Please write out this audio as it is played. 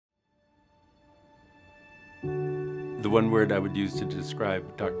The one word I would use to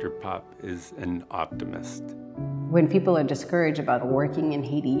describe Dr. Pape is an optimist. When people are discouraged about working in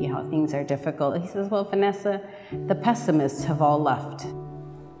Haiti, how things are difficult, he says, well, Vanessa, the pessimists have all left.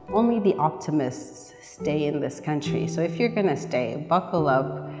 Only the optimists stay in this country. So if you're gonna stay, buckle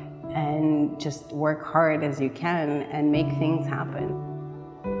up and just work hard as you can and make things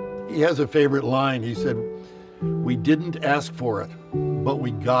happen. He has a favorite line. He said, "We didn't ask for it, but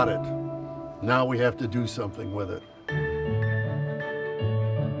we got it. Now we have to do something with it."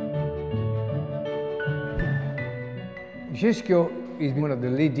 GHESKIO is one of the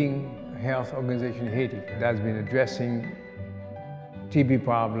leading health organizations in Haiti that's been addressing TB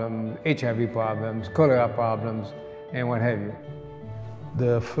problems, HIV problems, cholera problems, and what have you.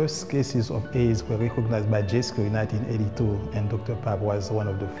 The first cases of AIDS were recognized by GHESKIO in 1982, and Dr. Pape was one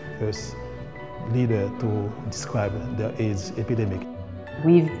of the first leaders to describe the AIDS epidemic.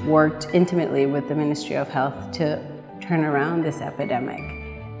 We've worked intimately with the Ministry of Health to turn around this epidemic.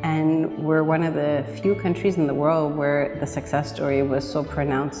 And we're one of the few countries in the world where the success story was so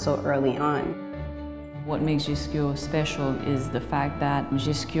pronounced so early on. What makes GHESKIO special is the fact that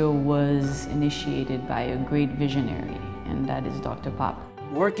GHESKIO was initiated by a great visionary, and that is Dr. Pape.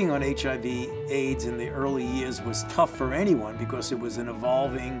 Working on HIV/AIDS in the early years was tough for anyone because it was an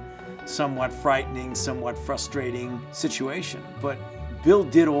evolving, somewhat frightening, somewhat frustrating situation. But Bill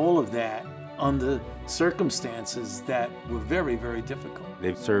did all of that under circumstances that were very, very difficult.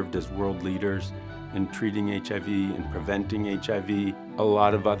 They've served as world leaders in treating HIV and preventing HIV. A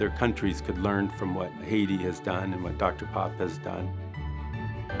lot of other countries could learn from what Haiti has done and what Dr. Pape has done.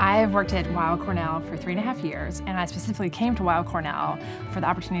 I have worked at Weill Cornell for 3.5 years, and I specifically came to Weill Cornell for the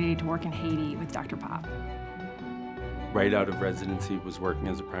opportunity to work in Haiti with Dr. Pape. Right out of residency, was working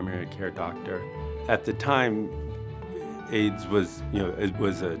as a primary care doctor. At the time, AIDS was, it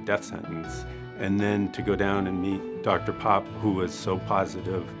was a death sentence. And then to go down and meet Dr. Pape, who was so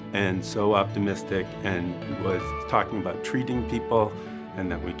positive and so optimistic and was talking about treating people and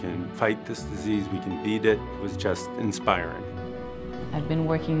that we can fight this disease, we can beat it, was just inspiring. I've been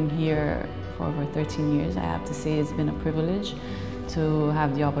working here for over 13 years. I have to say it's been a privilege to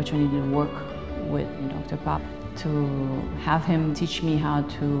have the opportunity to work with Dr. Pape, to have him teach me how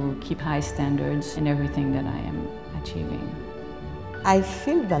to keep high standards in everything that I am achieving. I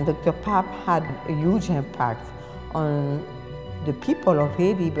feel that Dr. Pape had a huge impact on the people of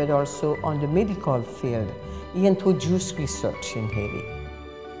Haiti, but also on the medical field. He introduced research in Haiti.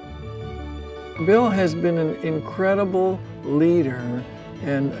 Bill has been an incredible leader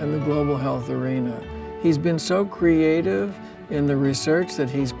in the global health arena. He's been so creative in the research that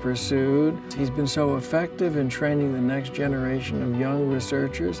he's pursued. He's been so effective in training the next generation of young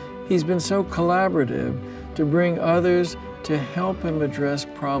researchers. He's been so collaborative to bring others to help him address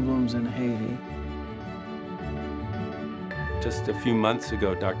problems in Haiti. Just a few months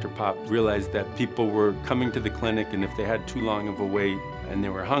ago, Dr. Pape realized that people were coming to the clinic, and if they had too long of a wait and they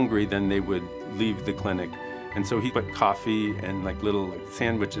were hungry, then they would leave the clinic. And so he put coffee and like little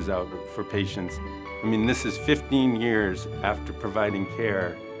sandwiches out for patients. I mean, this is 15 years after providing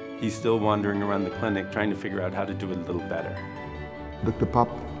care. He's still wandering around the clinic trying to figure out how to do it a little better. Dr. Pape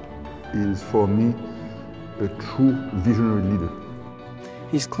is, for me, a true visionary leader.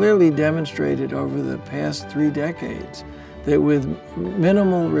 He's clearly demonstrated over the past 3 decades that with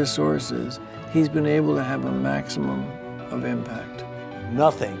minimal resources, he's been able to have a maximum of impact.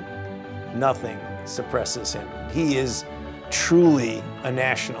 Nothing suppresses him. He is truly a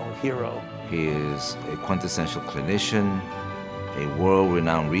national hero. He is a quintessential clinician, a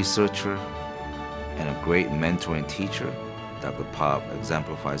world-renowned researcher, and a great mentor and teacher. Dr. Pape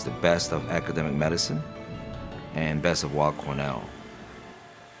exemplifies the best of academic medicine and best of Weill Cornell.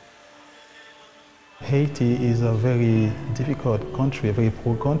 Haiti is a very difficult country, a very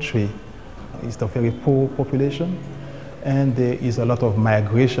poor country. It's a very poor population, and there is a lot of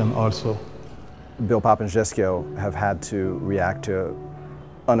migration also. Bill Pape and GHESKIO have had to react to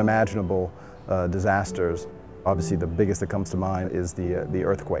unimaginable disasters. Obviously, the biggest that comes to mind is the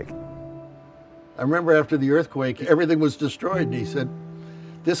earthquake. I remember after the earthquake, everything was destroyed, and he said,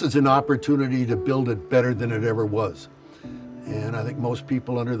 "This is an opportunity to build it better than it ever was." And I think most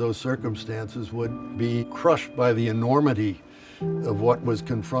people under those circumstances would be crushed by the enormity of what was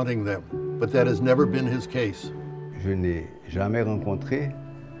confronting them. But that has never been his case. Je n'ai jamais rencontré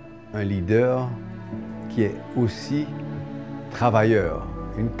un leader qui est aussi travailleur,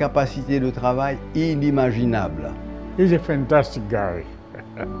 une capacité de travail inimaginable. He's a fantastic guy.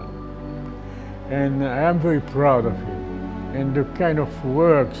 And I am very proud of him and the kind of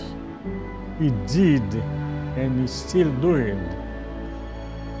works he did and he's still doing.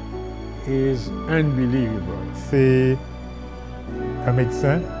 is unbelievable. C'est un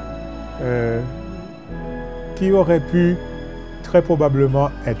médecin qui aurait pu très probablement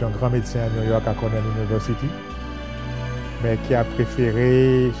être un grand médecin à New York à Cornell University, mais qui a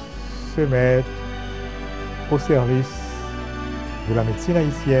préféré se mettre au service de la médecine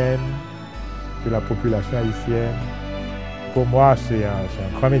haïtienne, de la population haïtienne. Pour moi, c'est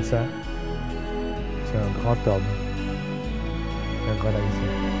un grand médecin, c'est un grand homme, un grand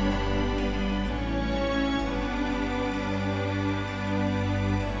haïtien.